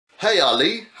Hey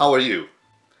Ali, how are you?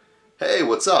 Hey,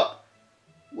 what's up?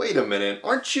 Wait a minute,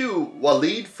 aren't you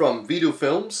Waleed from Vidu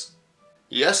Films?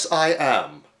 Yes, I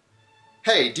am.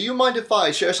 Hey, do you mind if I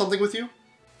share something with you?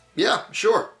 Yeah,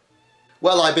 sure.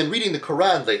 Well, I've been reading the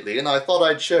Quran lately, and I thought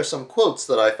I'd share some quotes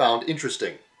that I found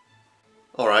interesting.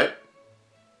 Alright.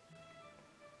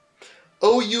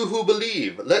 O you who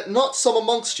believe, let not some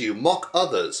amongst you mock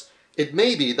others. It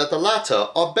may be that the latter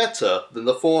are better than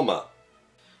the former.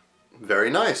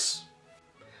 Very nice.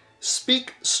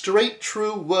 Speak straight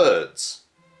true words.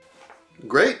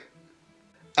 Great.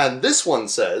 And this one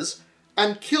says,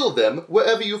 and kill them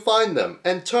wherever you find them,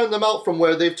 and turn them out from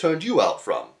where they've turned you out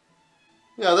from.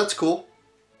 Yeah, that's cool.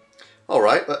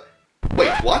 Alright, but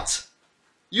wait, what?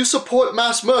 You support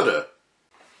mass murder?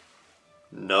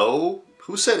 No.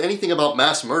 Who said anything about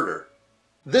mass murder?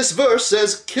 This verse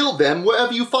says, kill them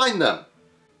wherever you find them.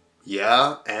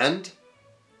 Yeah, and?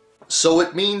 So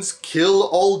it means kill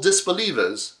all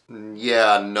disbelievers?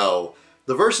 Yeah, no.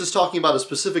 The verse is talking about a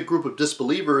specific group of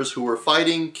disbelievers who were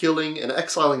fighting, killing, and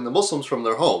exiling the Muslims from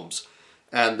their homes.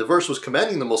 And the verse was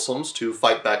commanding the Muslims to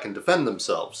fight back and defend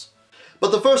themselves.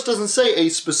 But the verse doesn't say a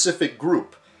specific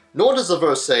group, nor does the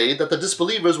verse say that the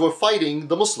disbelievers were fighting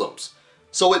the Muslims.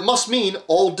 So it must mean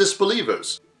all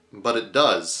disbelievers. But it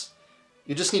does.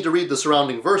 You just need to read the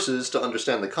surrounding verses to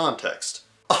understand the context.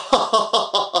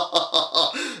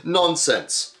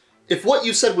 Nonsense. If what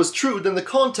you said was true, then the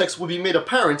context would be made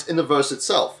apparent in the verse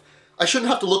itself. I shouldn't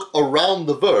have to look around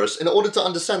the verse in order to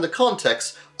understand the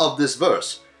context of this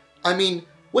verse. I mean,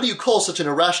 what do you call such an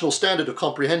irrational standard of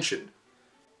comprehension?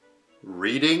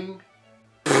 Reading?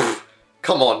 Pfft,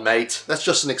 come on, mate. That's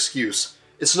just an excuse.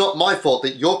 It's not my fault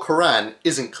that your Quran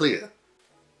isn't clear.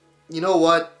 You know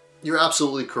what? You're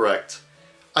absolutely correct.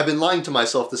 I've been lying to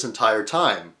myself this entire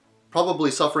time.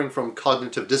 Probably suffering from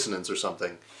cognitive dissonance or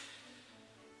something.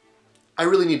 I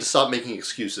really need to stop making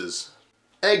excuses.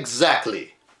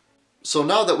 Exactly. So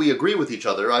now that we agree with each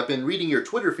other, I've been reading your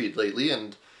Twitter feed lately,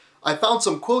 and I found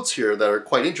some quotes here that are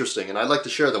quite interesting, and I'd like to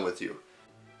share them with you.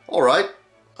 Alright,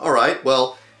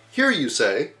 well, here you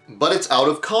say, but it's out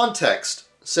of context,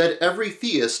 said every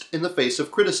theist in the face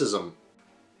of criticism.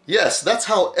 Yes, that's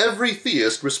how every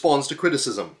theist responds to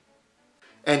criticism.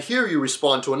 And here you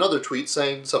respond to another tweet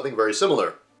saying something very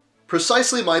similar.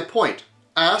 Precisely my point.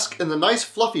 Ask and the nice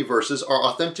fluffy verses are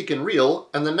authentic and real,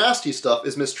 and the nasty stuff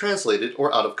is mistranslated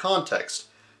or out of context.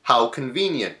 How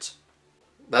convenient.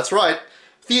 That's right.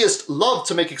 Theists love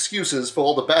to make excuses for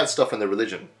all the bad stuff in their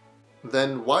religion.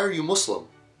 Then why are you Muslim?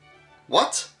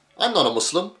 What? I'm not a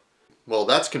Muslim. Well,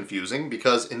 that's confusing,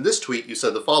 because in this tweet you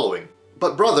said the following.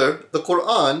 But brother, the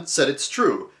Quran said it's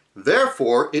true.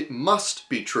 Therefore, it must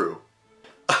be true.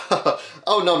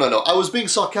 Oh, no, I was being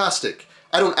sarcastic.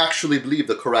 I don't actually believe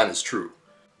the Quran is true.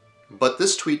 But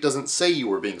this tweet doesn't say you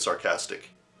were being sarcastic.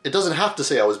 It doesn't have to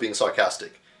say I was being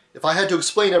sarcastic. If I had to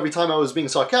explain every time I was being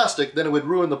sarcastic, then it would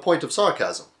ruin the point of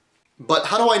sarcasm. But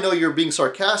how do I know you're being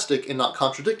sarcastic and not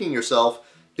contradicting yourself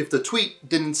if the tweet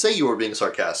didn't say you were being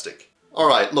sarcastic?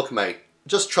 Alright, look mate,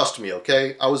 just trust me,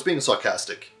 okay? I was being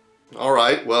sarcastic.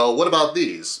 Alright, well, what about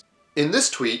these? In this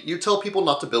tweet, you tell people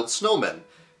not to build snowmen.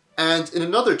 And in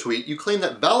another tweet, you claim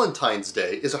that Valentine's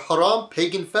Day is a haram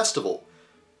pagan festival.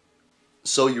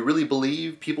 So you really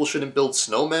believe people shouldn't build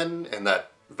snowmen and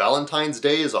that Valentine's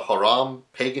Day is a haram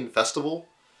pagan festival?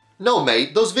 No,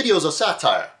 mate, those videos are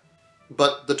satire.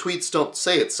 But the tweets don't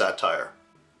say it's satire.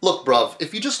 Look, bruv,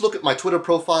 if you just look at my Twitter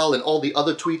profile and all the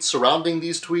other tweets surrounding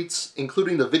these tweets,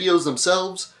 including the videos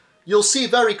themselves, you'll see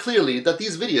very clearly that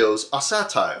these videos are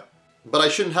satire. But I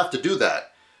shouldn't have to do that.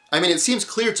 I mean, it seems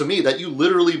clear to me that you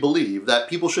literally believe that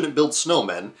people shouldn't build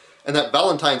snowmen and that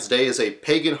Valentine's Day is a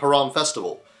pagan haram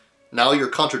festival. Now you're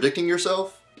contradicting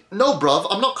yourself? No, bruv,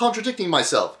 I'm not contradicting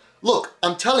myself. Look,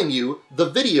 I'm telling you, the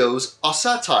videos are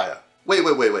satire.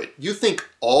 Wait. You think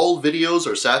all videos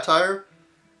are satire?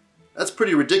 That's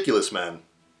pretty ridiculous, man.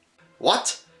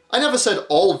 What? I never said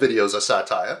all videos are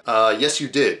satire. Yes you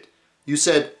did. You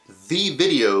said the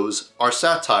videos are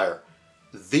satire.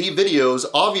 The videos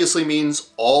obviously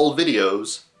means all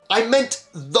videos. I meant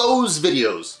those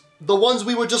videos. The ones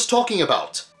we were just talking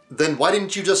about. Then why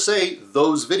didn't you just say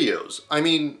those videos? I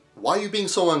mean, why are you being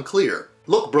so unclear?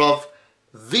 Look, bruv,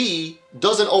 the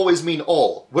doesn't always mean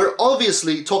all. We're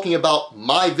obviously talking about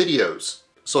my videos.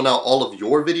 So now all of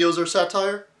your videos are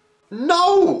satire?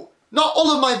 No! Not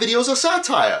all of my videos are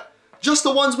satire. Just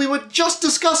the ones we were just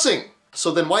discussing.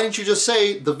 So then why didn't you just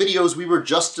say the videos we were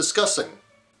just discussing?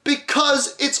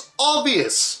 Because it's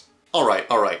obvious. Alright,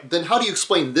 then how do you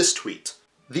explain this tweet?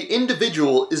 The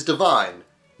individual is divine.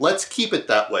 Let's keep it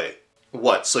that way.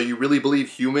 What, so you really believe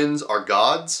humans are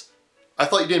gods? I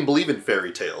thought you didn't believe in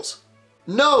fairy tales.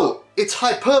 No, it's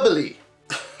hyperbole.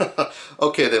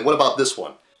 Okay then, what about this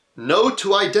one? No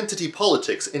to identity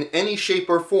politics in any shape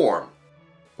or form.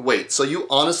 Wait, so you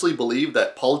honestly believe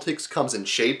that politics comes in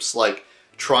shapes like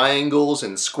triangles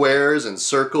and squares and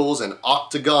circles and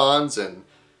octagons and...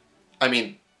 I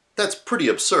mean, that's pretty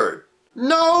absurd.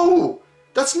 No!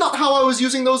 That's not how I was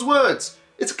using those words.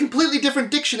 It's a completely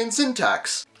different diction and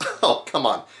syntax. Oh, come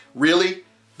on. Really?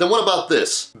 Then what about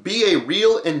this? Be a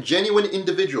real and genuine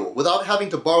individual without having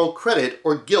to borrow credit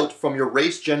or guilt from your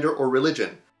race, gender, or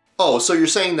religion. Oh, so you're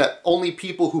saying that only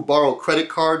people who borrow credit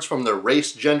cards from their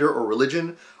race, gender, or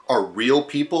religion are real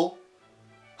people?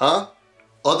 Huh?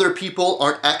 Other people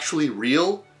aren't actually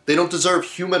real? They don't deserve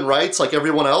human rights like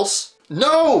everyone else?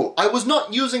 No! I was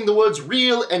not using the words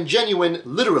real and genuine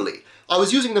literally. I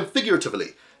was using them figuratively.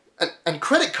 And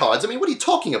credit cards, I mean, what are you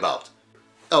talking about?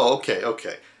 Oh,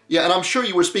 okay. Yeah, and I'm sure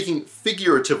you were speaking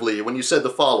figuratively when you said the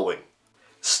following.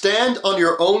 Stand on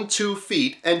your own 2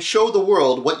 feet and show the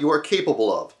world what you are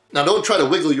capable of. Now don't try to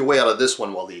wiggle your way out of this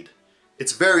one, Waleed.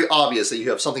 It's very obvious that you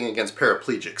have something against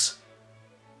paraplegics.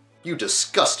 You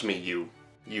disgust me,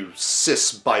 you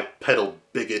cis bipedal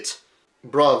bigot.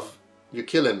 Bruv, you're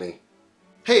killing me.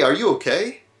 Hey, are you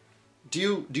okay? Do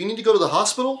you need to go to the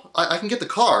hospital? I can get the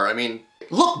car, I mean...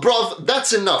 Look, bruv,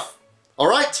 that's enough,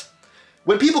 alright?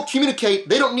 When people communicate,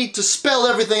 they don't need to spell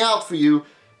everything out for you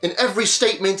in every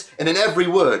statement and in every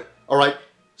word, alright?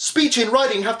 Speech and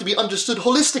writing have to be understood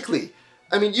holistically.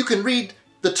 I mean, you can read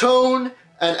the tone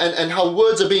and how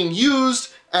words are being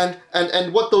used and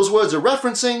what those words are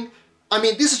referencing. I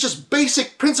mean, this is just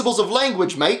basic principles of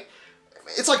language, mate.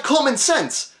 It's like common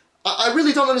sense. I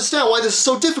really don't understand why this is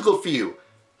so difficult for you.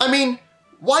 I mean,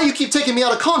 why you keep taking me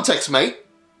out of context, mate?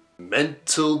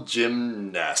 Mental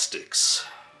gymnastics.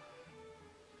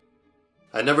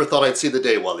 I never thought I'd see the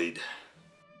day, Waleed.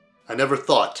 I never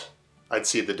thought I'd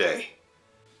see the day.